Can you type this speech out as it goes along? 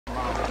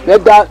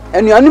that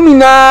and you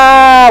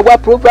anumina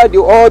what provide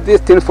you all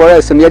these things for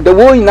us and yet the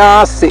way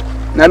now say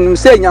na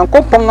say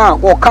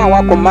nyankopon or kan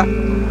wakoma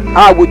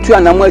would you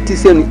and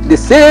the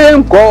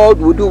same God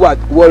will do what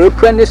will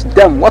replenish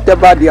them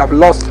whatever they have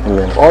lost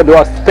or they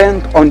have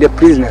spent on the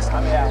prisoners.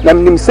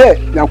 Let say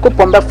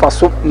nyankopon be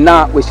faso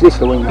na we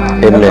sheshe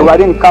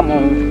amen come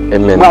on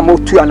amen ma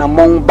to and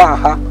among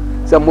baha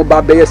some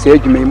mobile be say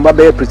adwuma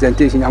mobile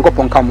presentation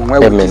nyankopon come on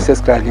where Jesus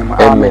Christ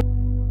amen.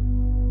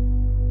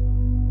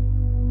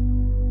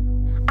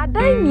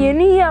 Adan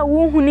mienu ya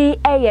wohuni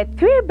eye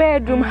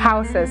 3-bedroom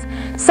houses.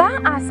 Sa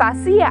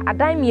asasi ya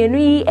adan mienu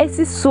yi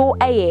esi so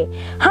eye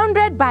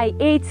 100 by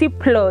 80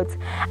 plots.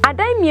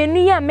 Adan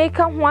mienu ya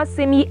meka ho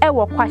asemi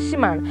ewo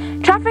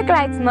Kwashiman. Traffic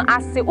lights no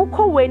ase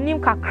uko wenim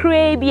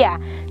kakra bia.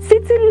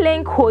 City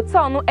Link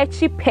Hotel no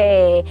echi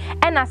pe.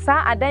 Ena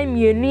sa adan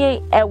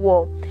mienu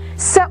ewo.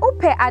 Se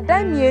upe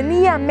adan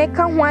mienu ya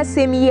meka ho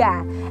asemi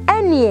ya.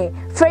 Enie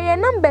freye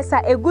numbers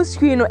egu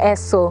screen no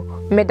eso.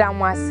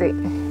 Medam wase.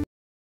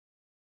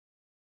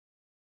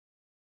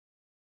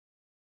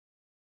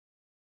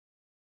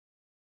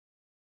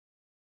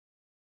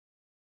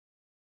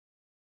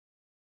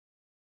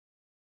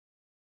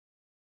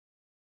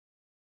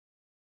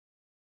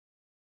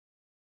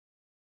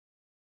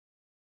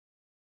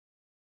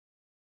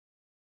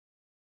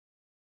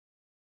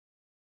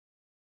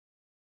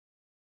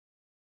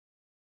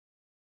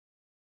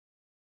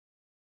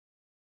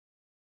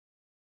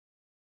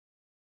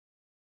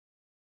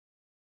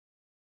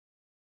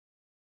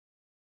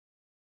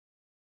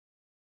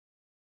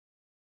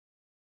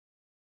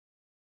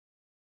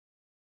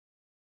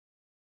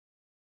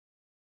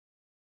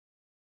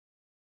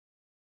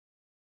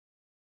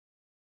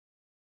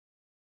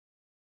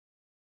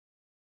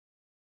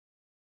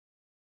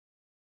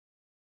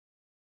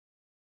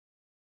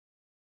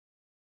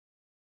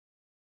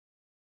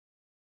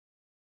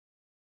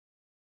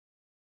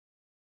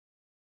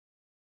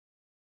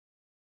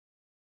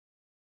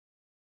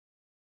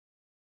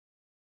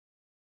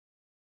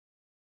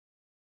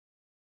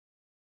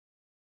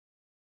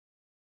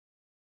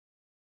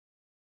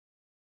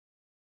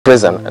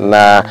 Prison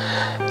na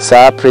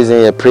sa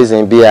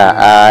prison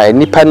bia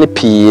nipa ne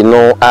pi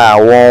no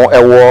won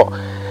ewo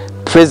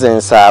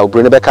prisons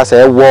obro ne beka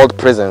say world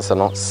prisons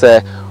no say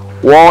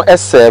won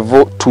serve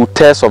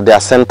 2/3 of their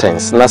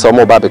sentence na so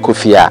mo ba be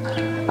kofia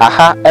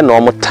aha e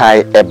no mo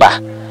tai eba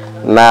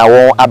na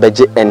won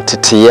abeje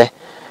entity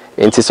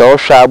enti so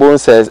hwa bon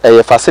says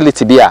a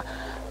facility bia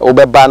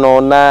obeba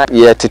no na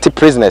ye titi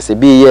prisoners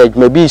bi ye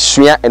adwuma bi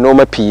sua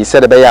enoma pi say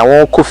de be ya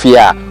won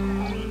kofia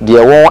de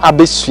won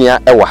abesua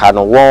ewo ha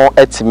no won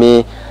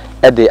etimi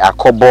de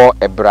akobo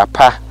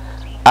ebrapa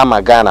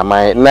amagana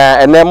man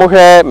na ene mo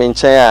hwe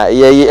menchen a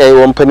ye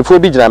won panifo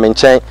bi gina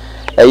menchen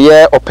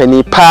ye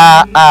opani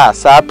pa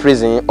sa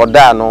prison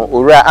oda no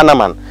owura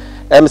anaman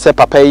se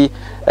papa yi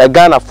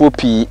Ghana fo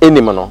pi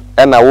enim no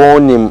na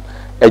won nim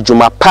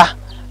adwuma pa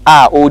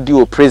odi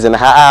o prison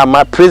ha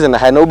ma prison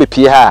ha na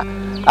obepie ha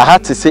aha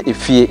te se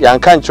efie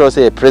yanka nkyro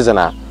se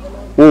prisoner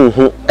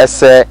unhu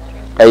ese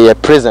eye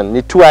prison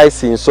ni 2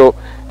 IC so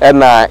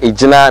na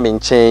ejina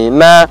menchen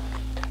na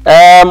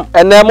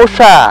ene mo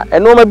hwa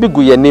enoma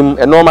bigu yanim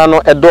enoma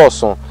no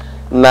edoso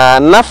na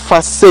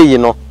nafa sei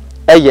no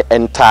eye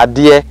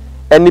entade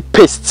eni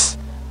paste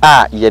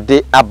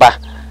yede aba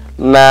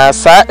na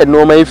sa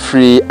enoma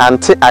ifri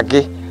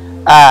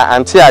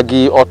anti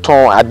age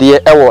oton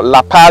ade ewo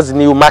La Paz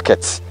New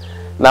Market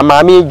na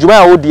mami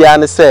djuma odia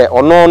ne se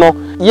ono no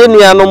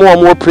yenua no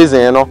mo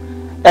prison no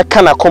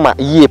kana koma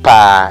yie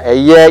pa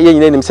ye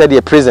nyina nim se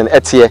de prison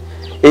etie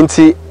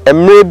enti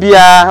emre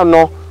bia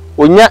no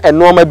onya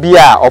enoma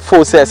bia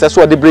ofo se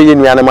so de bre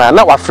yenua no ma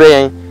na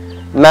wafre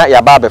na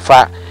ya ba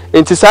befa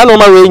enti sa no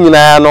ma we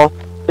nyina no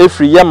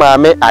efri ye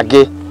maame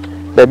age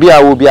ba bia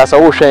wo bia sa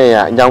wo hwen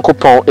ya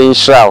nyankopon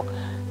enhirao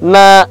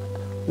na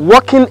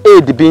working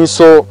aid bi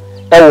so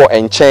ewo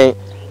enchen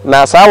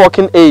na sa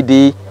working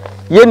aid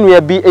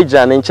yenua bi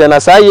ejane enchen na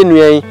sa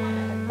yenua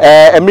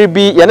emre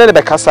bi ye ne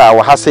be kasa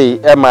wa hase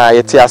ma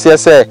yeti ase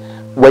se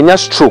wanya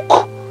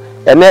stroke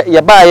ene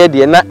ye ba ye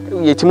de na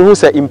yetimi hu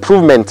se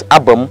improvement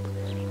abam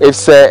if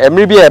se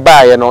emre bi e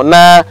ba ye no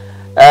na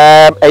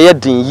eye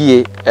din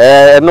yie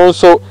no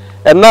so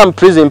enam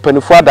prison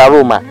panifu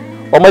adaroma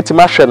o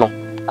matima hwe no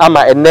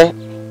ama ene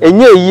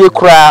enye yie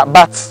kura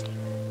but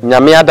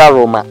nyame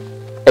adaroma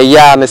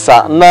eya ne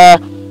sa na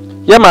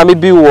ye mame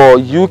bi wo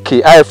UK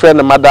I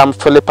friend Madam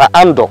Philippa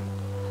Ando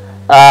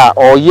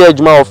or ye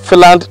adwuma of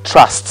Finland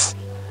Trust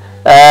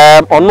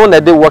ono na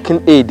de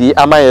working aid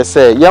ama ye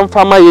say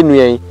yemfa ma ye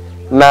nuan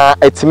na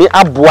etimi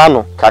aboa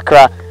no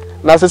kakra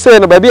na sese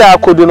no ba bi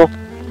akodu no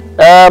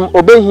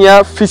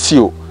obehia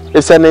physio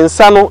ese ne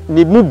nsa no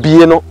ni mu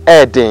bie no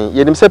eden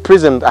yenim se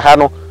president aha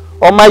no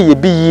o ma ye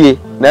bi yie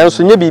na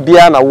nso nye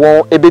bibia na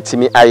won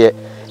ebetimi aye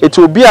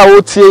eti obi a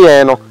otie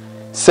yen no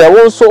se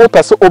won so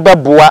opese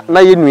obeboa na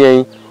ye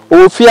nuan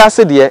o fi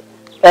ase de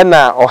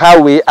na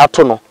ohawe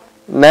ato no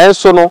na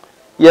nso no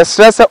ye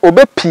stress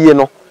obepie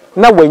no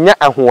na wanya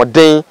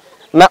ahoden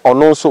na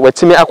ono nso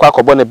watimi akwa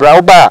akobo ne bra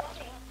oba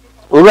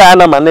owura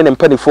na man ne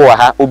mpanifo wa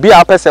ha obi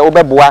a pese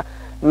obeboa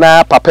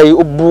na papa yi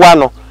obua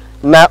no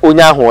na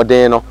onya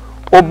ahoden no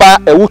oba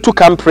Ewutu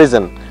camp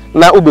prison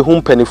na obehu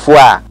mpanifo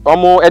a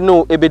omo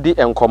eno ebedi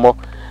enkomo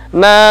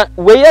na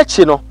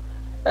weyechi no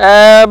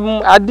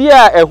ade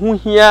a ehu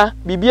hia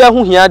bibia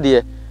hu hia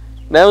de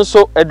na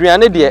nso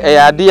aduane de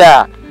ade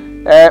a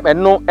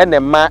eno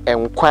enema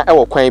enkwa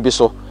ewo kwan bi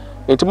so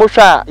enti mo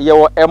hwa ye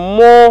wo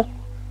emo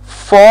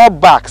 4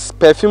 bags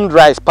perfumed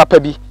rice papa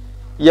bi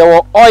ye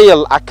wo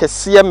oil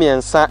akese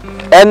miensa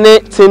ene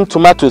tin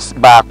tomatoes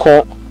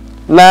baako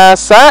na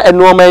saa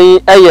enoma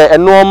yi eye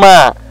enoma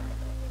a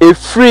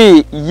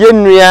efree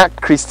yenua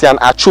Christian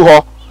Atsu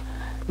ho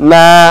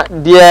na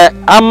de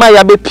ama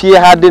ya bepie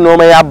ha de no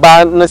ma ya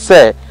ba ne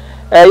se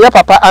ya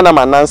papa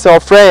anama nan se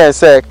ofren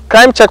se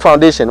Crime Check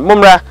Foundation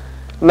mumra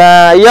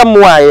na ya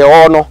mu aye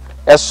ho no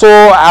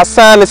eso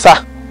asane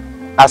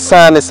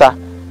sa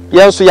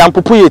yenso ya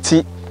mpupu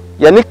yeti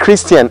ye ne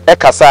Christian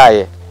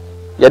ekasaaye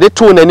ye de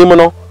to nanim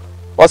no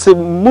o se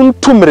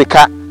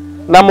muntumrika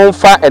na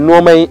momfa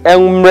enoma yi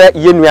enmre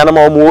yenua na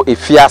ma mo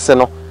efiase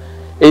no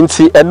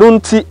enti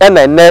enunti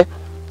enene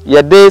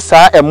ye de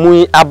saa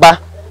emui aba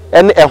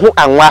ene ehu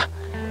anwa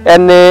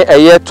ene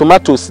eye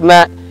tomatoes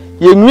na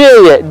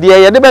yenwie de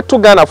ye de beto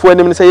Ghana fo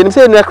anim se yenim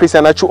se yenua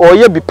Christian Atsu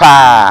oye bi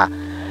pa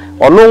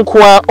ono nko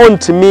a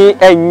ontimi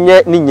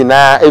enye ni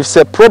nyina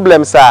efse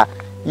problems a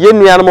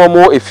yenua no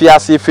mo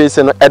efiase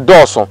face no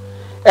edoso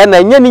ena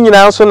enye ni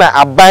nyina so na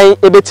aban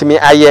ebetimi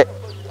aye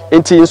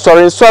enti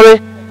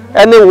nsore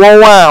ene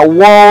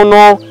won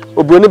no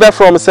obroni be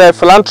from say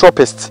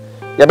philanthropist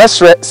ya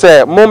besre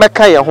say mo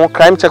meka ye ho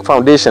Crime Check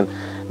Foundation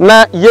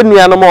na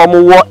yenua no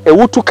mo wo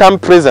Ewutu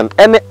camp prison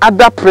any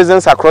other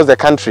prisons across the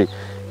country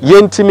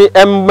yentimi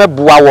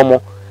emmeboa wo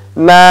mo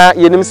na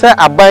yenim say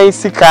aban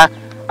sika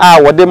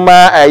a wode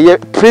ma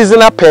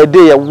prisoner per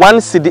day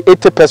 1 cedi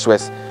 80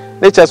 pesos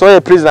nature so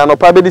your prisoner no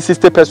probably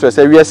 60 pesos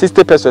we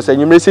 60 pesos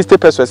enyumre 60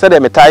 pesos say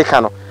dem tai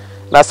ka no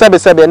na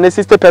sebe ne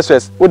 60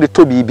 pesos wo de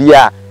to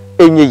bibia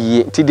enye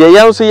yie ti de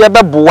ye nso ye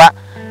beboa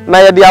na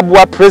ye de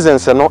aboa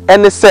prisons no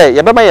ene say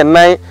ye beba ye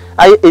nan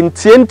aye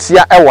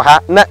entientia ewo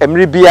ha na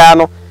emri bia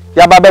no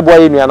ya ba bebo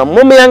ye nua no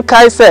mom ye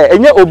nkai se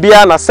enye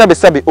obia na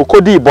sebe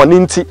okodi boni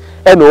nti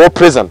ene o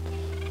prison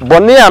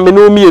boni a me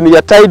no mienu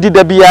ye tai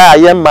dida bia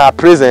ye ma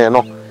prison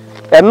no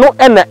eno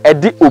ene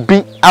edi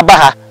obi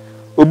abaha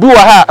obi wa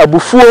ha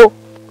abufuo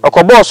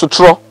okobo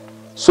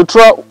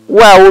sotro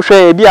wa wo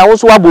hwe e bia wo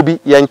so wabobi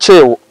ye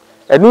nchewo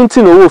enu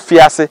nti no wo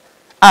fiase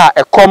a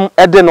ekom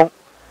ede no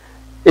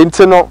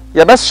enti no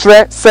ye be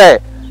sre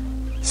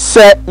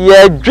se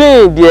ye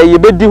dwen de ye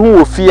bedi hu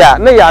wo fi a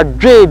na ya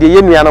dwen de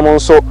ye nuanom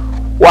nso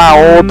wa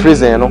wo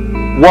prison no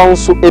won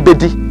so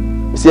ebedi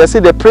you see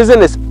the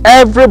prison is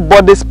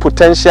everybody's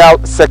potential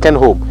second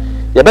home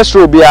ye be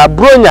sre obi a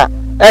bronya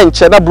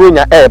enche na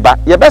bronya eba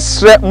ye be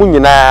sre mu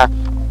nyina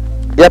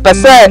ye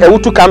pese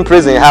Ewutu camp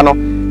prison ha no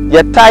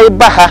ye tai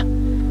ba ha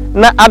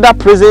na other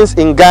prisons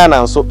in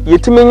Ghana so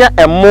yetimenya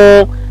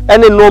emo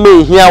ene no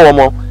me hia wo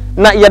mo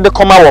na ye de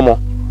koma wo mo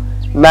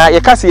na ye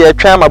kase ye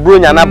twa ma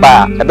bronya na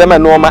ba ebema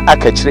no ma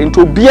akachire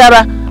nto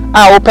biara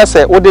a wo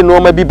pese wo de no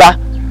ma biba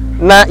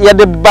na ye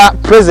de ba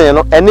prison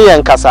no ene ye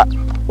nkasa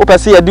wo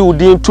pese ye de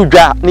udin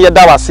tudwa na ye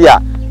da wase a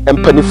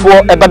empanifo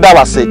ebeda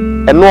wase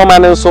eno ma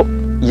ne nso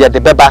ye de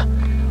beba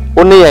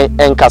one ye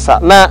enkasa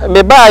na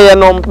me ba ye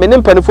no me ne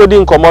empanifo di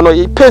nkomo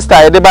no paste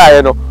ye de ba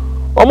ye no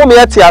omo me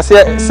yati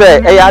ase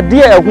se e ya de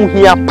ehu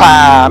hia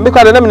pa me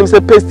kwa de na me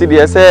se paste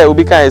de se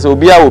obi kan se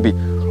obi a obi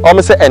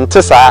omo se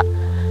ente saa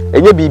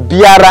enye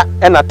bibiara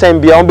ena time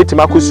bia on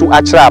betima kosu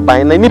akira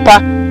aban na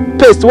nipa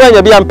paste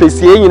wanya bia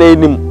mpesie nyina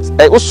enim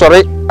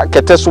usore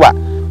kete so a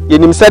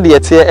yenim se de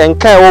yete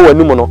enkan wo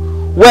wanim no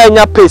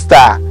wanya paste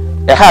a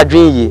ha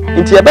adwen yi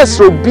nti ye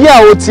besro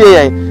bia otie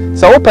yen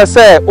se wo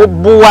pese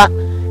obuwa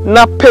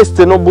na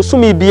paste no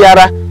busumi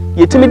biara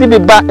yetimi de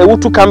ba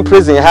Ewutu camp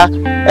prison ha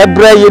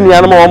ebre ye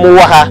nuanom omo wo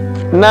ha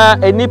na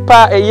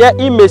enipa eye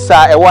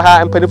imesa ewo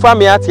ha mpanifo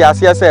amiate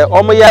ase se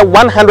omo ye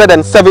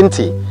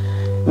 170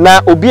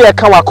 na obi e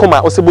ka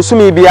wakoma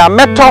osebusumi bia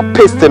meto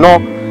paste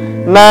no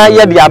na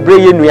ye de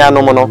abre ye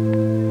nuanom no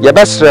ye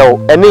besrew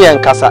ene ye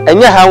nkasa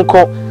enye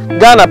hanko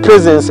Ghana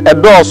prisons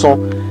edoso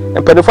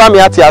mpanifo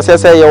amiate ase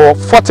se ye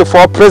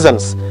 44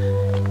 prisons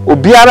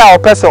obiara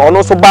opese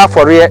ono so ba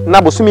fore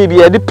na busumi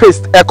bia de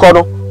paste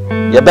ekono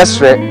ye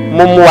besre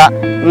momwa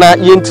na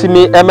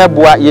yentimi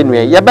emeboa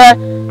yenue ye be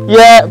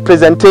ye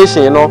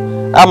presentation no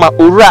ama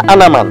owura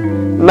anaman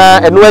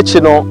na eno achi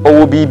no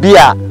owo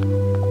bibia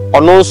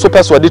ono so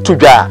pese de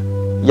tudwa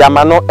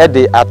yama no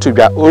ede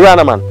atudwa owura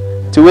anaman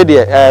ti we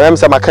de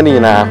remsa makani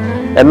nyina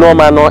eno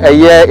ma no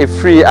eye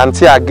free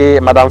anti age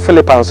madam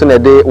Philippa so na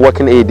de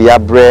working aid ya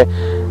bre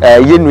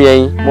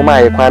yenue moma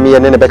ye kwame ye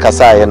ne be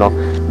kasa ye no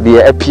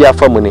de apia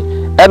famuni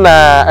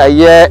ena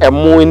eye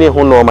emu ni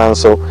ho no man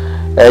so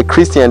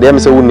Christian de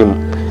emse wunim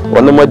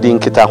ono madi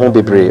nkita ho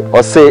bebre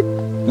o se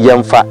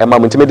yemfa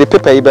emamu ntime de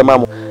paper yi be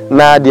mamu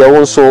na de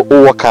wonso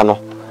woka no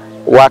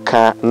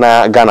waka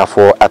na Ghana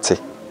for ate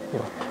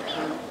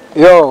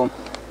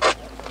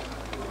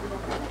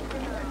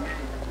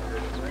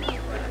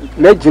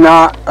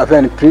Major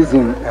event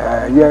prison,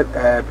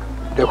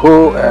 the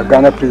whole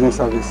Ghana prison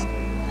service,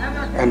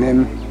 and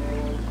then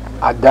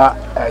at that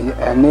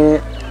any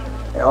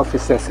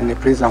officers in the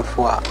prison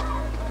for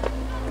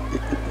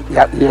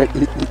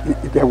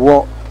the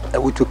war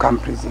Ewutu come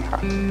prison.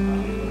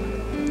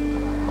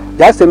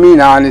 That's the mean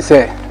now, and they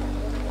say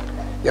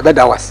you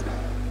better was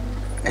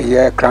a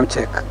year crime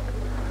check.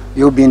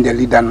 You being the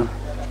leader,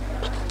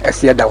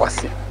 as year that was.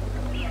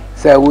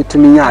 Say Ewutu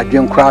me a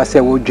drink cross,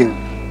 say we drink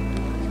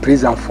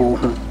prison for.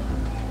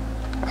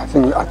 I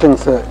think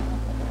sir,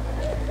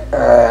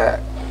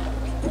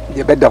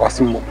 you better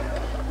was more.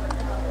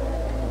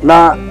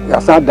 Now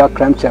you said that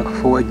crime check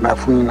for my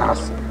phone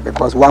house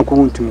because one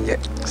couldn't to me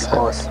yet.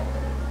 Because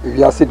if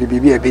you see the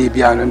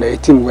baby and the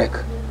 18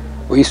 work,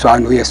 we saw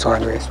and we saw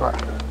and we saw.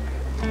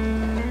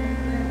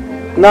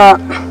 Now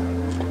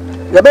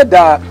you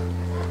better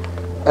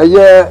a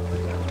year.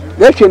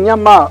 Yes,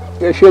 Yama,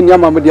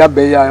 with the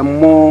Abbey,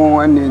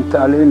 more and in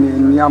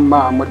Italian,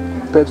 Yama,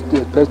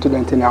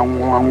 president in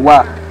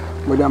Anwa.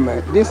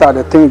 These are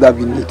the things that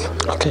we need.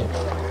 Okay.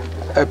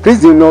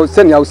 Prison, no,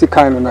 send you see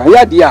kind of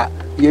idea.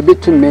 You be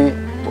to me,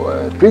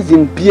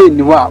 prison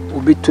being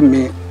will be to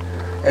me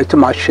to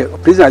my share.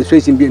 Prison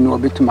administration being will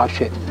be to my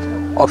share.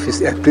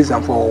 Office,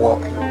 prison for war.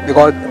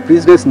 Because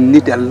prisoners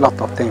need a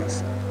lot of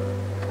things.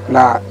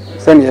 Now,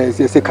 send you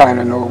see kind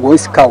of no,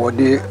 voice cover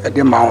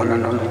the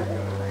mountain, no.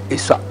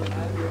 It's up.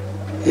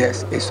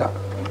 Yes, it's up.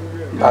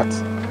 But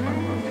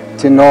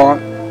to know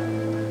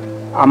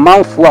a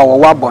month for our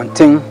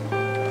wabonting,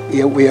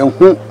 we are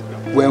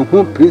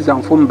who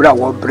prison from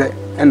Brow bread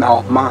and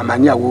our mamma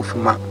near wolf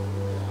ma.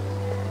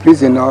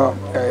 Prison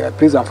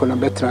for the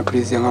better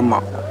prison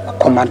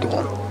command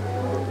one.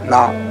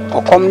 Now,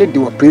 or commonly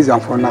do a prison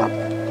for now.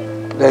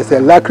 There's a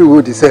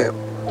likelihood to say,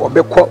 or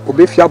be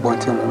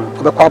fiabonting,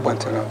 or be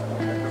quabonting.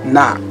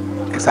 Now,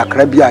 it's a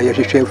crabia, you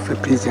should for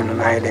prison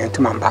and I then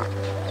to Mamba.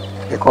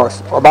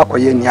 Because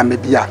Obakoye near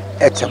maybe a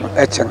etching,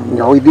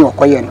 you be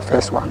in the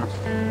first one.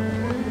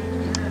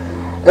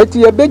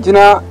 Eti a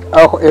bejina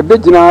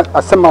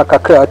a sema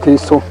kakra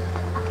so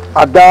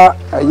ada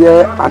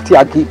aye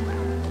anti-agi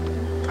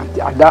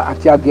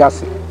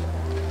ase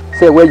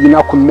say where you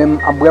na kumem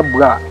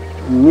abwebra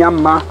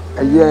nyama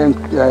aye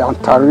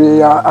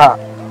antaria a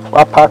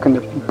wa park in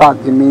the back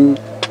me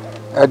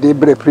dey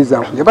bre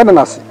prison you better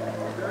na se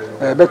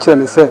be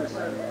chere say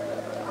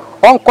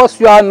on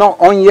kosua no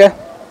onye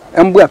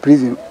embu a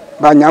prison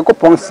ba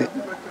nyakopon se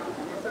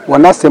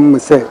wona sem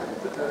say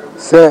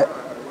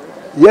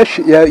yes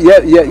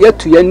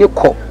to any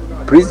cop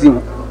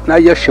prison na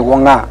yes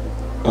won a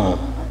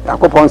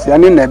yakopon se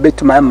ani na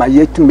betuma ma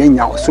yetu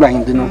menya osura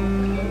hindi no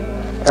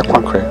e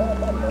kwankre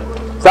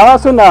saa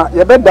so na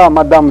ye beda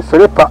madam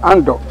Philippa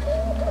Ando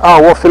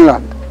wo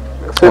Finland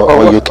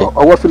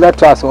wo Finland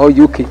trust or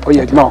UK or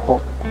ye ma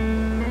ho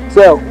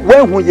so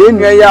when hu ye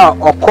nua ya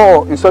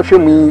okọ nsọhwe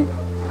mu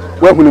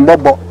when hu ni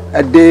bobo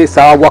a day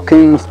saa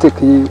walking stick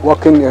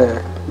walking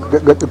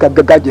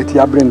gadget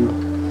ya brain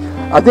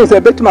I think say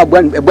betuma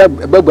gban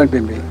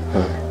bembe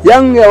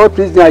young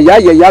prisoner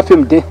ya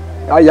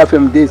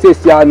fem de say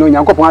sia no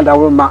nyankopon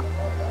adawo ma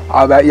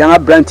aba young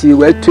branti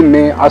we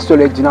tumi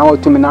asole gina wo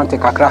tumi nante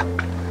kakra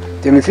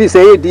temi fi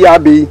say di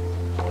abi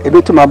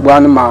ebetuma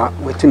gban ma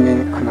we tumi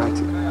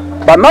anante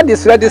but not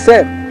this ready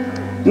say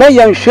na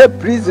yan hwe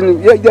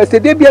prison ya say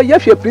de bia ya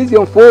hwe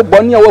prison for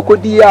boni a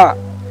wakodi a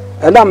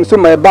enam so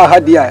ma ba ha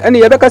dia ene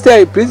ye beka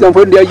say prison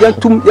for dia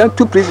yan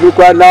two prison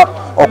kwa la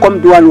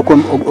okom do an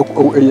okom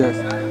yes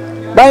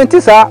ba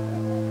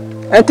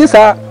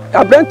entisa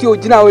abranti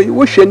ogina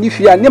wo hwe ni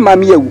fia ne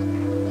mame yawu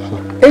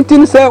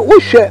entin say wo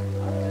hwe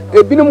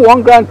ebinum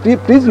one grand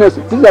prisoners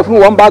from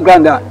one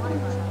background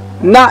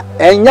na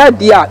enya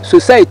dia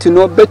society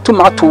no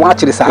betum ato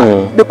akire sa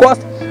because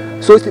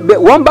so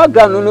one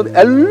background no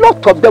a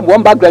lot of them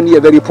one background is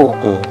very poor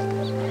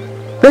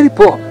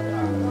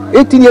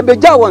entin ye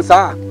beja won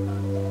sa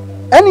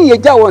eni ye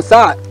ja won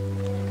sa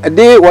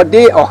de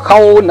or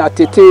how na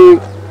tete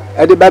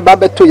e de baba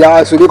beto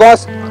ya so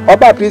because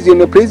oba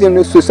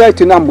prison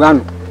society na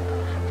mbrano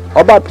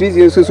oba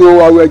prison so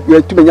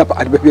we tumenya pa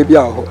adebe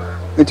bia ho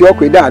nti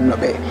okweda no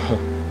be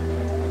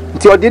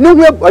nti odi ne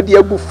hu odi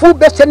abufu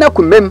be se na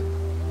kumem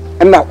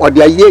na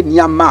odi aye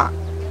niama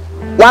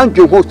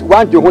wanju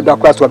ho da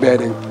kwaso be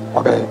den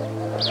obe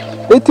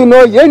eti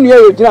no ye nua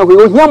ye gina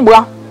ho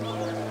hiambua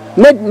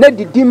na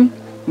didim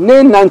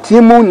ne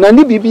nantimu na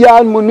ni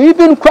bibia mu no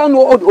even kwan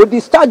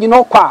odi stage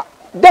no kwa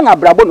den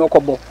abrabo no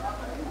kobo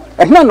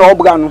ehna no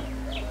obga no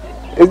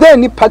is there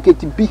any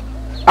packet B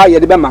aye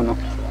de be ma no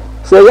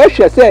so ye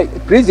hwe say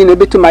prison e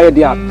betuma ye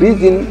dia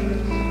prison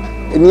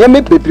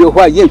niyame bebre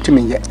ho aye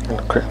ntumi ye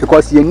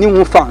because ye ni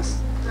hu fans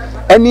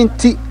any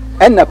nti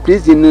na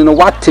prison no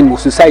watin mo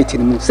society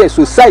no say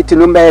society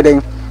no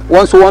meden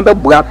won so won be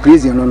bua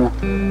prison no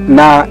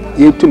na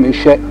ye ntumi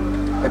hwe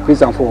a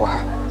prison for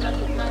ha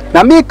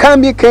na me kan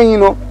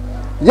no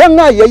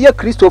yanga ye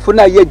Christopher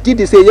na ye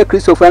did say ye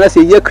Christopher na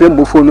say ye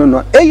krembofo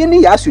no eyi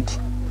ni ya sudi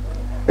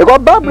because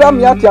Babram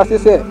ya ti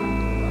say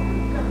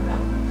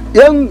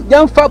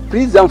yan fa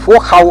prison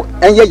for how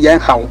enye yen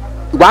how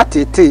what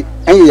it is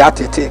and yet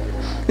it is.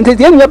 And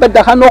the end of the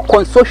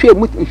Hano social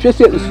muti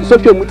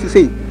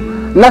say,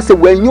 Nasa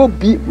when you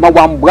be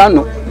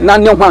Mawambrano,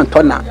 Nanya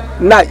Wantona,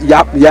 not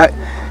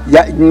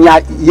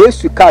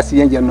yes, you cast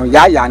yen, no,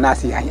 ya,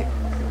 nasi.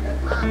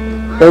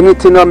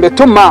 Anything on the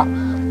Toma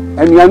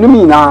and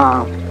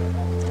Yanumina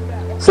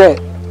say,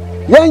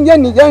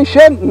 Yan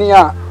shem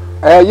near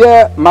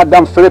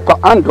Madame Philippa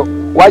Ando,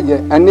 Waye,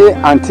 and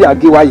Auntie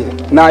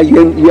Agiwaye, now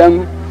young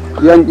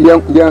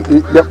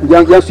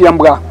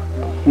Yambra,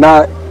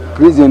 now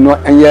prison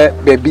and ye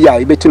baby,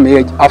 I bet to me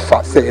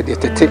Alpha said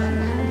it.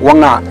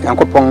 One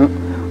Yankopon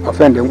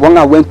offended. One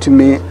I went to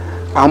me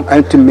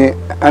and to me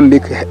and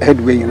make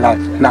headway in life.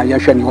 Now you're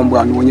showing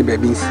Umbra and when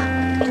babies.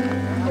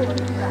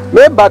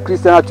 Maybe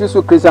Christian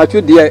Atsu, Christian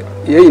Atsu, dear,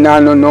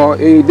 no,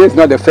 this is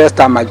not the first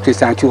time I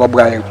Christian Atsu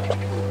O'Brien.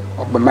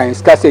 But my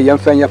scarce young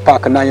friend,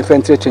 park and I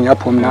friend stretching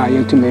up from now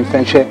into me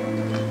friendship.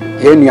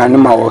 Any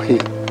animal or he.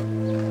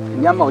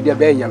 Yama, dear,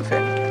 very young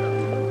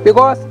friend.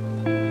 Because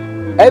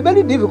it's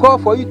very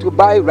difficult for you to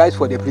buy rice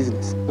for the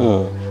business.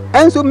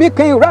 And so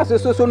making rice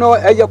is also no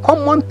a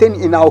common thing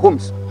in our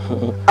homes.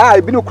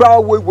 I've been a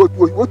crowd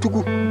what to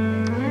go.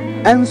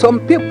 And some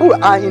people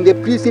are in the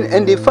prison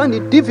and they find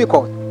it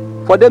difficult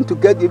for them to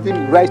get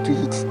even rice to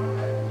eat.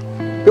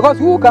 Because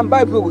who can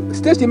buy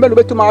station men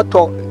to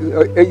matter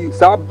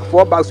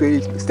 4 bags to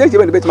eat, station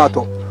men to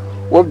matter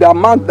with the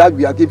amount that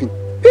we are giving.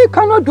 We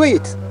cannot do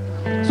it.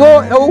 So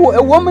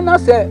a woman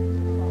has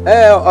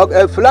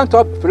a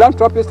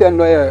philanthropist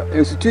and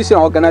institution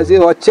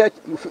organization or church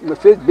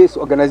faith-based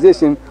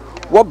organization.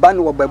 What ban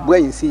or by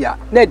brains here?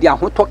 They are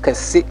who talk a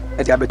sick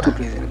at the two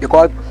prison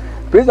because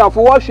prison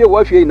for wash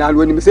now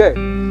when you say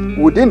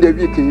within the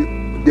week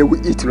they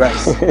will eat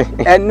rice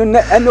and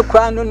no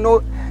crown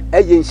no a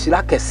yin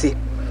shilaka sick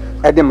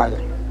at the mother.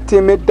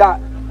 Timid that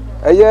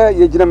a year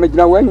you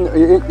general when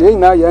you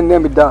now your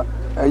name that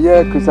a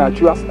year Christian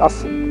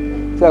us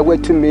say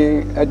wait to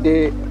me a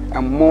day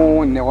and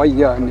more in a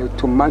year and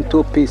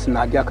tomato paste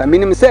Nadia. I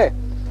mean, say,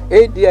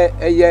 a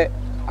year,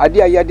 a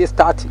day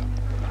starting.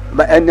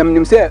 But and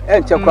them say,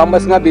 and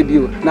Chakramas na baby,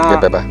 now,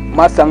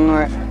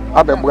 Massang,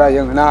 Abba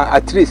Brian, now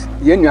at least,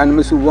 young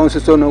animals who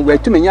wants to know where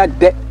too many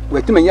deck,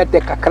 where too many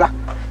decacra,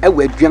 and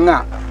where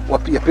Janga,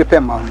 what you prepare,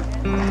 ma'am.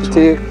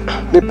 Say,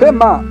 prepare,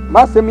 ma,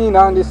 Master me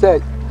now, they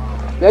said,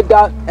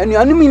 that and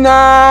you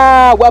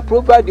know, what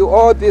provide you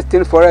all these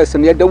things for us,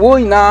 and yet the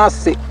woman now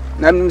say.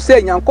 I'm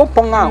saying, Uncle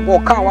Ponga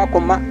or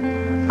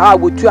Kawakoma, I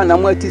would try and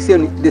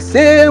the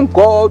same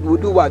God will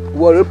do what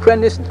will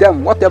replenish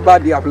them, whatever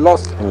they have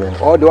lost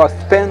or they have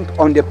spent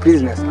on the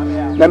prisoners.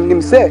 Let me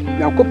say,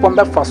 Uncle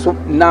Ponga Faso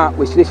now,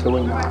 which is the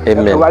way now.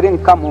 I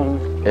didn't come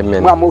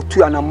on, Mamma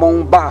to an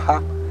among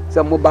Baha,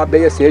 some mobile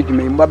bear say, you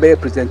may mobile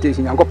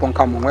presentation, Uncle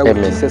Ponga, where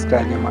Jesus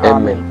Christ.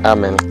 Amen.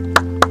 Amen.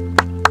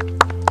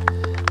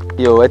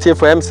 Yo, ati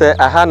for him say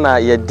aha na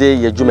ye de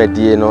ye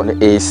dwumadie no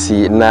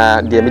AC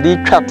na de me di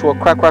twato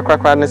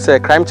krakrakrakra ne say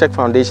Crime Check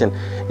Foundation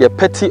ye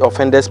Petty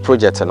Offenders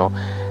Project no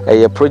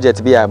ye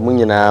project bi a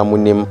munyina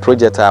munim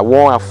project a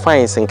won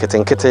afines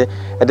nketenkete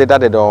e de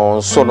dade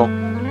don so no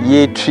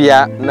ye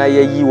tria na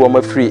ye yi wo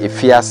ma free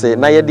efiase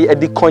na ye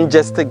de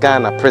congest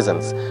Ghana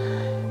prisons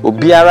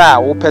obiara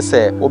a wo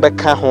pese wo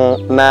beka ho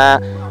na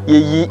ye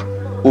yi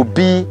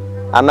obi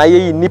ana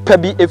ye yi nipa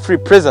bi e free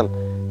prison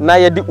na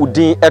ye de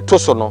udin eto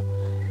so no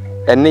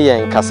ene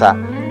yen kasa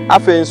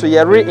afen so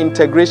ye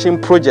reintegration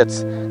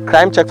project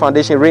Crime Check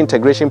Foundation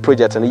reintegration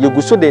project and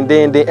yeguso den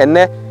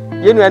ene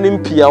ye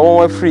nuanim pia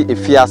won free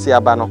efiase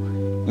aba no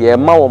ye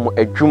ma won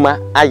adwuma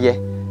aye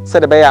se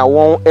de be ya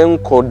won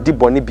enko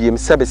dibone biem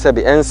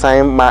sebe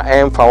ensan ma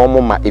emfa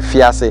won ma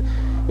efiase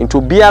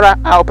into biara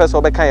a opese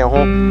obeka ye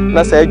ho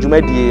na sa adwuma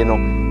die no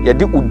ye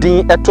de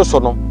udin eto so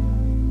no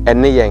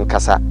ene yen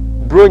kasa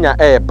bronya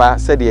eba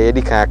se de ye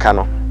di kan aka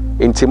no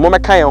enti mo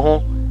meka ye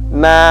ho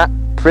na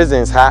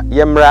presence ha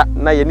yemra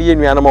na ye ne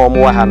yenuanam a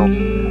omo wa ha no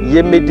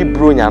ye medi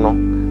bronya no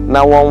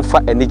na won fa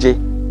enije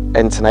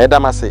entina ye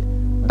damase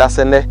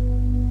dasene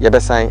ye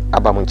besan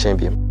aba mo nchen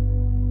biem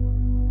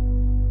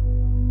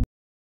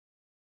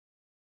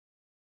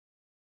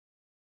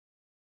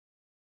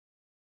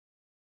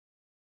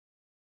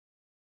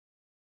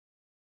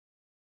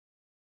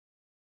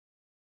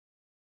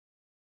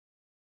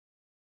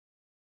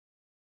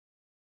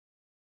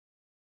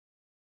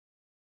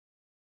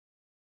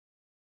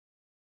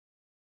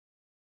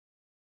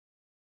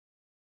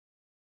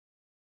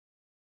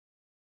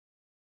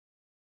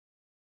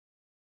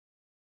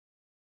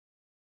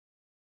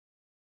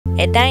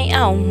Edan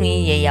a ohun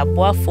ye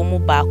yaboafo mu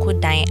baako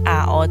dan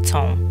a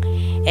oton.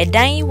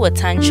 Edan yi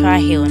Tantra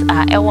Hill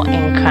a ewo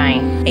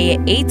Nkran. Eye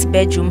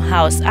 8-bedroom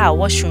house a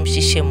washroom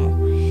hihye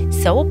mu.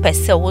 Se wo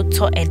pese wo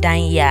to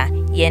edan ya,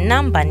 ye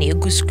number na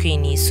egu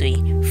screen yi so yi.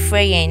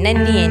 Frɛ yen na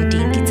ne yen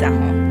din kita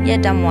ho. Ye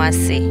da mo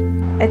ase.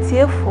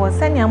 Etiefo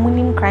sanya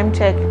munim Crime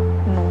Check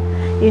no.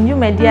 Ye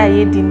nwumadi a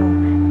ye di no.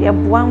 Ye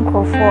boa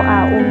nkrofo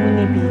a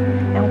omuni bi.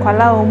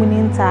 Enkwala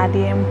omuni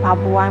ntade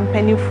mpaboa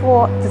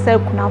mpanifo tse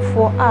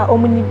kunafo a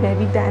omuni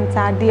baby da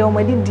ntade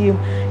omadi dim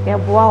ye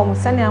boa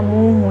omsane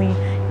amuhui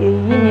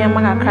yi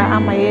nneɛma kakra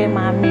ama yɛ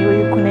maame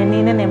oyi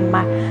kunani ne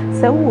mma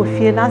sɛ wo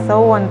fie na sɛ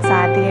wo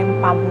ntade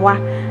mpaboa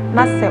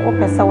na sɛ wo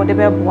pɛ wo de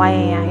bɛboa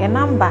yɛn a yɛ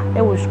number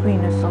ɛwɔ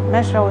screen so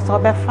mɛhwɛ wo sɛ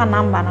wobɛfa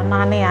number no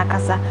na ne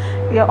akasa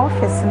yɛ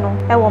office no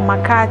ɛwɔ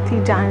Makati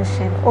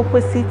Junction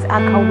opposite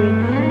Akawi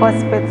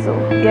Hospital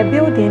yɛ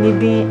building ni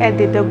din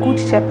ɛde the Good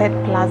Shepherd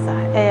Plaza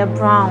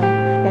brown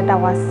yɛda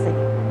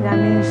wase.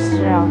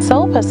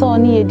 So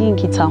person ni yedi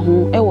nkita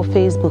ho e wo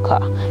Facebook a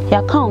your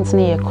account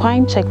ni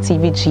Crime Check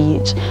TV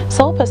GH.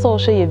 So person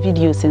share your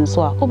videos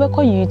nso a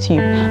obekọ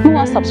YouTube no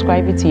wa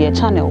subscribe to your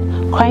channel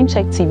Crime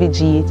Check TV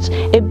GH.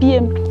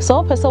 Ebiem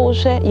so person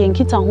share your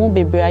nkita ho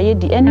bebre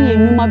ayedi ene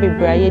enwuma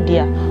bebre ayedi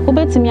a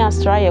obetimi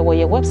astra ye wo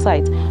your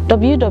website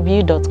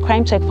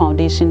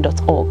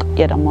www.crimecheckfoundation.org.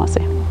 Yeda mo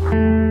ase.